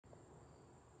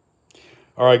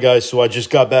All right, guys, so I just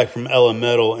got back from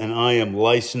Elemental, and I am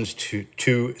licensed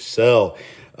to sell.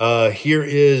 Here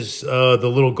is the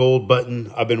little gold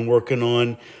button I've been working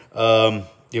on.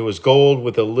 It was gold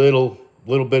with a little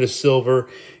bit of silver.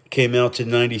 Came out to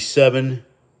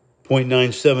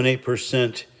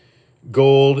 97.978%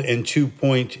 gold and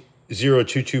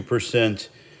 2.022%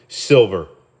 silver.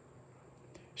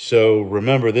 So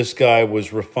remember, this guy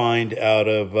was refined out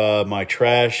of my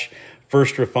trash.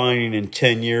 First refining in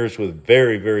 10 years with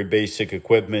very, very basic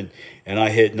equipment, and I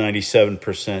hit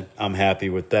 97%. I'm happy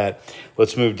with that.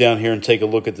 Let's move down here and take a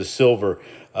look at the silver.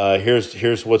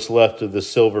 Here's what's left of the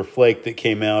silver flake that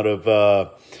came out of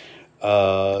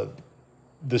the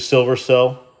silver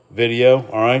cell video.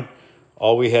 All right,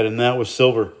 all we had in that was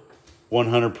silver,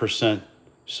 100%.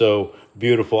 So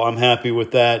beautiful. I'm happy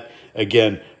with that.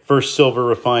 Again, first silver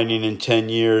refining in 10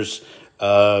 years.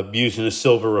 Using a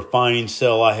silver refining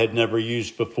cell I had never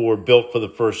used before, built for the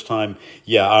first time.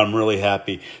 Yeah, I'm really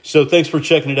happy. So thanks for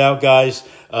checking it out, guys.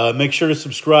 Make sure to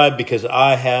subscribe because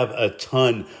I have a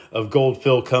ton of gold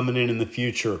fill coming in the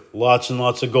future. Lots and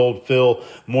lots of gold fill,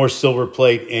 more silver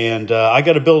plate, and I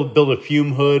got to build a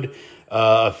fume hood,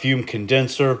 a fume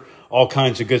condenser, all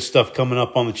kinds of good stuff coming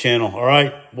up on the channel. All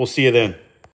right, we'll see you then.